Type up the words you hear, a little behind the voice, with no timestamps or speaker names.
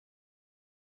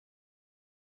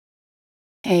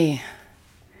Hey,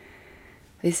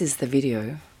 this is the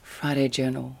video, Friday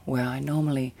Journal, where I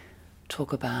normally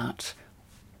talk about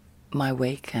my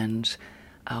week and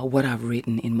what I've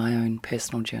written in my own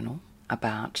personal journal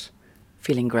about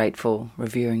feeling grateful,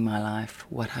 reviewing my life,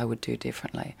 what I would do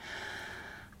differently.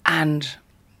 And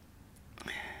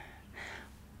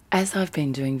as I've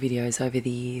been doing videos over the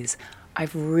years,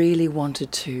 I've really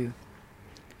wanted to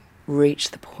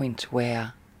reach the point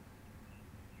where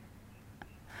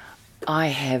I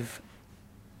have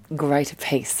greater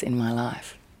peace in my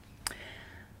life.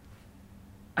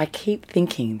 I keep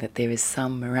thinking that there is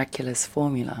some miraculous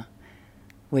formula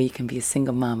where you can be a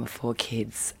single mum of 4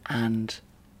 kids and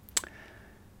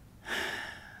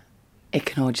it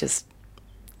can all just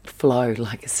flow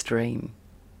like a stream.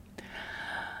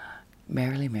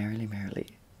 Merrily, merrily, merrily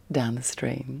down the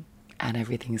stream and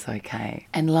everything's okay.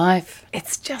 And life,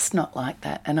 it's just not like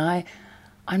that. And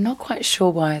I'm not quite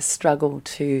sure why I struggle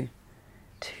to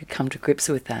come to grips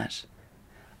with that.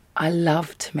 I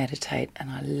love to meditate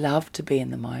and I love to be in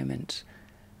the moment.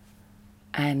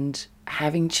 And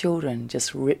having children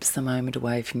just rips the moment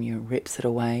away from you, rips it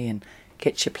away and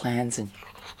gets your plans and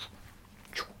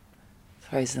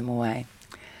throws them away.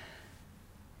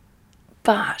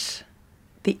 But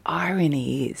the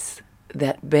irony is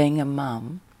that being a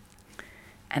mum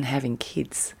and having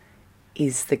kids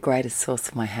is the greatest source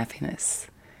of my happiness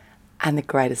and the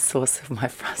greatest source of my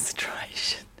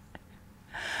frustration.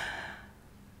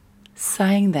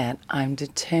 Saying that, I'm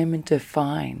determined to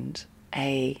find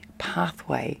a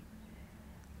pathway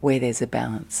where there's a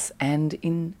balance, and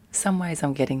in some ways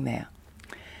I'm getting there.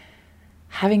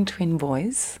 Having twin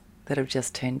boys that have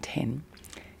just turned 10,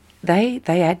 they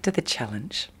add to the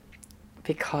challenge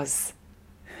because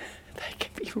they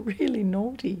can be really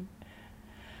naughty.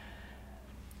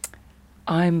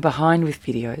 I'm behind with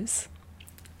videos.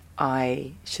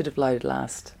 I should have loaded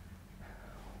last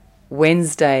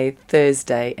Wednesday,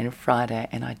 Thursday and Friday,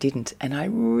 and I didn't, and I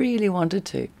really wanted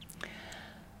to.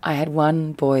 I had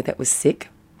one boy that was sick,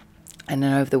 and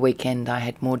then over the weekend I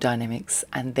had more dynamics,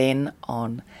 and then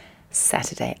on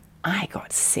Saturday I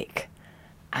got sick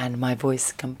and my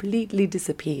voice completely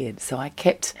disappeared. So I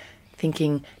kept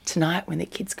thinking, tonight when the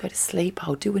kids go to sleep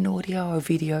I'll do an audio or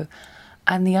video.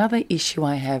 And the other issue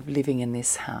I have living in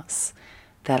this house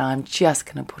that I'm just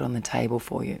going to put on the table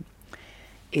for you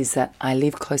is that I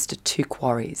live close to 2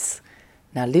 quarries.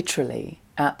 Now literally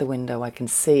out the window I can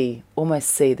almost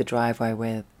see the driveway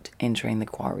where entering the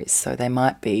quarries. So they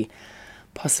might be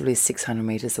possibly 600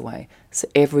 metres away. So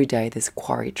every day there's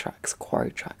quarry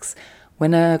trucks.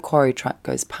 When a quarry truck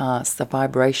goes past, the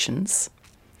vibrations,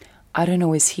 I don't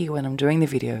always hear when I'm doing the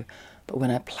video, but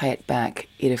when I play it back,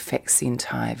 it affects the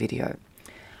entire video.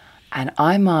 And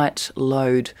I might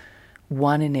load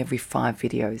 1 in every 5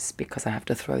 videos because I have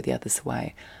to throw the others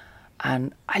away.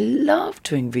 And I love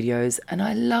doing videos and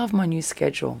I love my new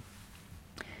schedule.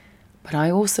 But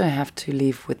I also have to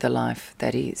live with the life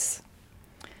that is.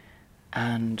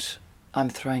 And I'm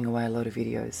throwing away a lot of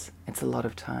videos. It's a lot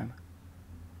of time.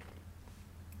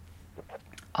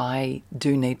 I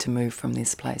do need to move from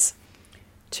this place.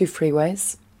 2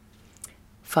 freeways,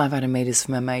 500 metres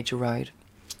from a major road.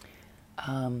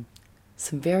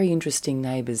 Some very interesting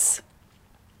neighbours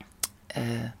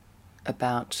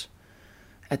about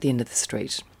at the end of the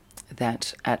street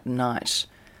that at night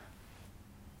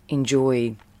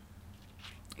enjoy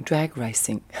drag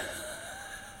racing.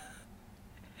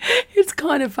 It's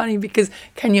kind of funny because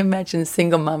can you imagine a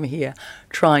single mum here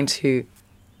trying to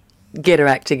get her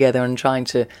act together and trying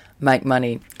to make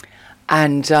money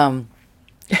and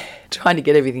trying to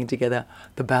get everything together,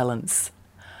 the balance.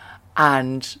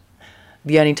 And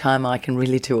the only time I can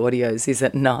really do audios is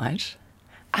at night.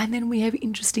 And then we have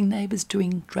interesting neighbours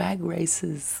doing drag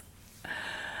races.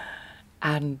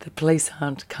 And the police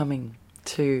aren't coming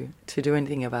to do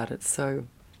anything about it. So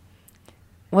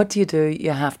what do?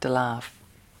 You have to laugh.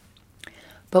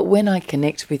 But when I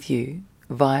connect with you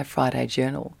via Friday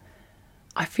Journal,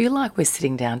 I feel like we're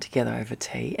sitting down together over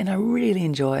tea and I really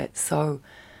enjoy it. So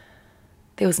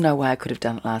there was no way I could have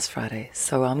done it last Friday.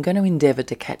 So I'm going to endeavour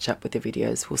to catch up with the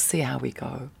videos. We'll see how we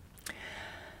go.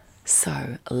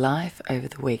 So life over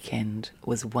the weekend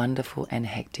was wonderful and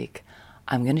hectic.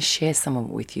 I'm going to share some of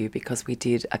it with you because we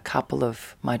did a couple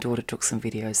of, my daughter took some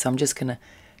videos. So I'm just going to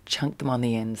chunk them on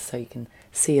the end so you can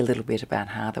see a little bit about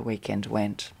how the weekend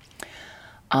went.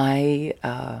 2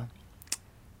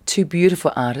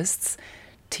 beautiful artists,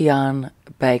 Tian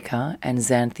Baker and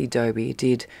Xanthi Doby,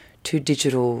 did 2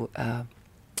 digital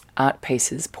art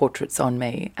pieces, portraits on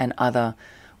me and other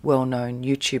well-known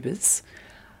YouTubers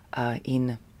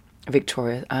in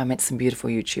Victoria. I met some beautiful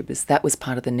YouTubers. That was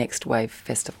part of the Next Wave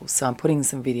Festival. So I'm putting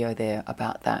some video there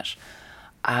about that.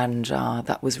 And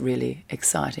that was really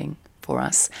exciting for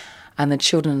us. And the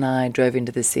children and I drove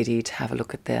into the city to have a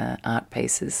look at their art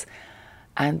pieces.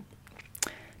 And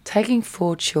taking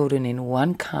 4 children in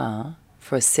one car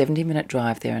for a 70-minute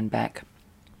drive there and back,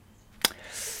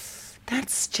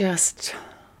 that's just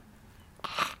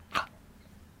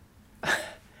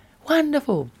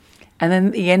wonderful. And then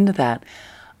at the end of that,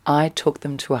 I took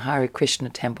them to a Hare Krishna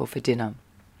temple for dinner,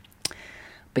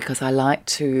 because I like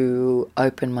to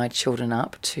open my children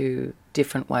up to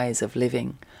different ways of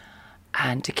living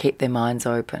and to keep their minds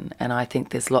open. And I think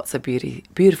there's lots of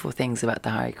beautiful things about the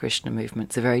Hare Krishna movement.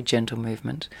 It's a very gentle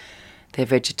movement. They're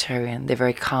vegetarian, they're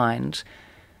very kind.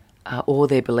 All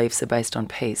their beliefs are based on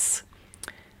peace.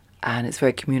 And it's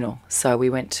very communal. So we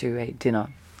went to a dinner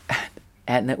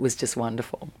and it was just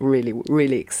wonderful. Really,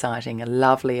 really exciting. A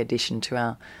lovely addition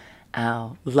to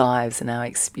our lives and our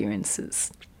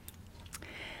experiences.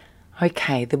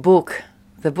 Okay, the book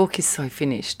is so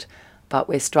finished, but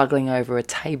we're struggling over a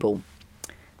table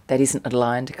that isn't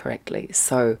aligned correctly.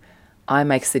 So I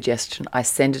make a suggestion. I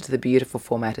send it to the beautiful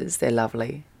formatters. They're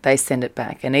lovely. They send it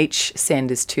back, and each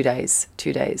send is 2 days,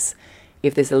 2 days.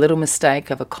 If there's a little mistake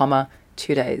of a comma,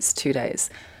 2 days, 2 days.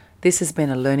 This has been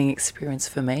a learning experience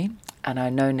for me, and I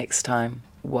know next time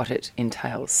what it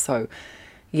entails. So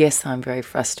yes, I'm very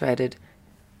frustrated.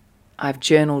 I've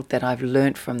journaled that I've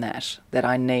learnt from that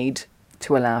I need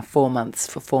to allow 4 months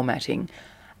for formatting.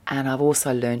 And I've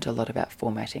also learnt a lot about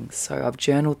formatting. So I've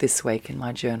journaled this week in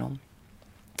my journal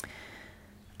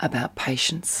about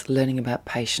patience, learning about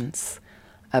patience,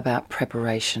 about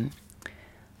preparation,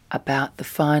 about the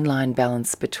fine line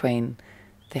balance between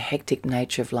the hectic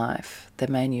nature of life, the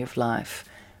menu of life,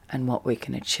 and what we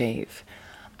can achieve.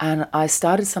 And I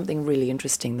started something really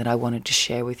interesting that I wanted to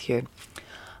share with you.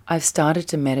 I've started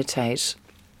to meditate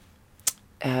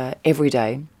every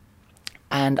day,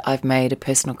 and I've made a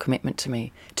personal commitment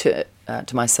to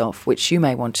myself, which you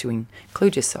may want to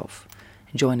include yourself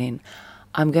and join in.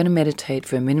 I'm going to meditate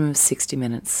for a minimum of 60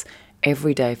 minutes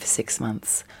every day for 6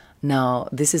 months. Now,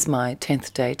 this is my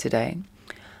 10th day today,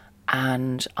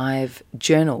 and I've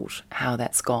journaled how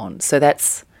that's gone. So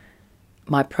that's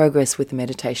my progress with the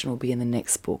meditation will be in the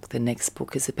next book. The next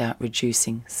book is about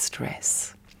reducing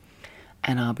stress,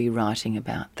 and I'll be writing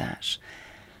about that.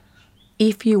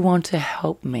 If you want to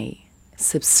help me,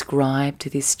 subscribe to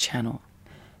this channel.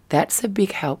 That's a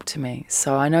big help to me.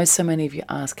 So I know so many of you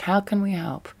ask, how can we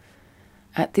help?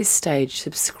 At this stage,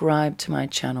 subscribe to my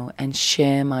channel and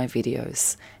share my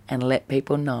videos and let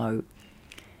people know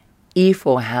if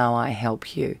or how I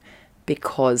help you,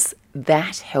 because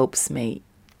that helps me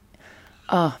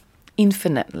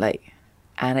infinitely,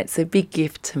 and it's a big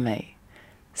gift to me.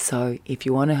 So if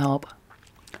you want to help,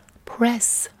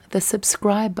 press the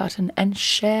subscribe button and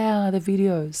share the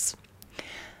videos.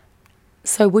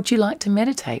 So would you like to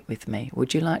meditate with me?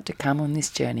 Would you like to come on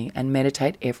this journey and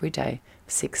meditate every day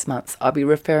for 6 months? I'll be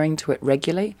referring to it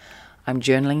regularly. I'm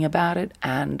journaling about it,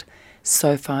 and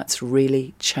so far it's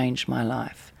really changed my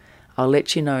life. I'll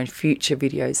let you know in future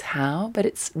videos how, but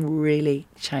it's really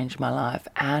changed my life.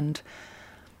 And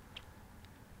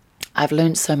I've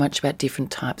learned so much about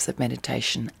different types of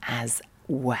meditation as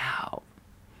well.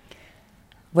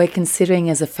 We're considering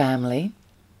as a family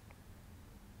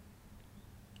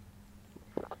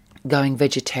going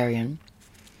vegetarian,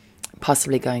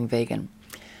 possibly going vegan.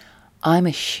 I'm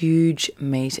a huge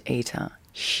meat eater,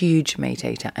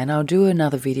 and I'll do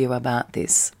another video about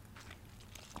this.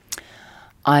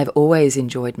 I've always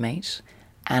enjoyed meat,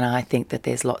 and I think that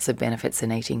there's lots of benefits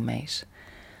in eating meat.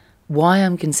 Why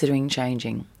I'm considering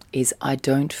changing is I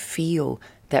don't feel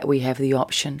that we have the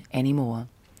option anymore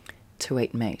to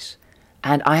eat meat.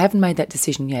 And I haven't made that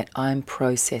decision yet. I'm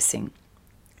processing.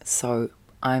 So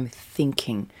I'm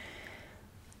thinking.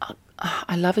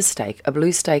 I love a steak. A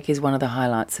blue steak is one of the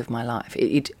highlights of my life.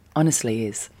 It honestly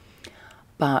is.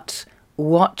 But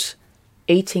what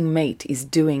eating meat is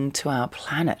doing to our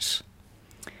planet,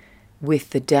 with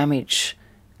the damage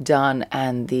done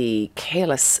and the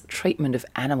careless treatment of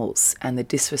animals and the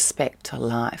disrespect to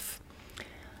life,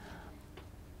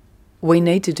 we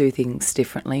need to do things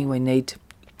differently. We need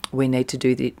to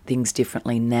do things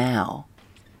differently now.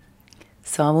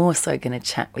 So I'm also going to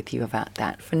chat with you about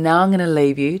that. For now, I'm going to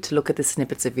leave you to look at the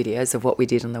snippets of videos of what we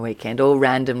did on the weekend, all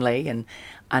randomly and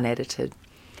unedited.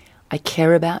 I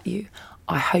care about you.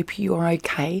 I hope you are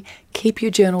okay. Keep your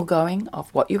journal going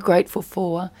of what you're grateful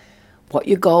for, what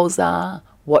your goals are,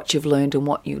 what you've learned and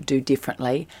what you'll do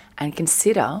differently, and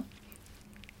consider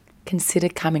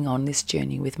coming on this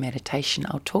journey with meditation.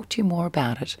 I'll talk to you more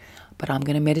about it, but I'm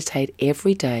going to meditate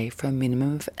every day for a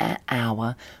minimum of an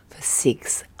hour for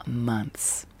 6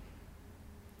 months.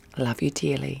 Love you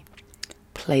dearly.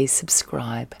 Please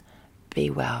subscribe.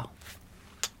 Be well.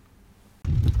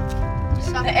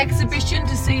 The exhibition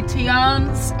to see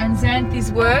Tian's and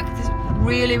Xanthi's work is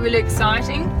really, really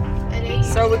exciting.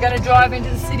 So we're going to drive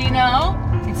into the city now.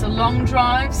 It's a long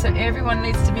drive, so everyone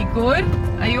needs to be good.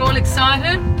 Are you all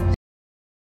excited?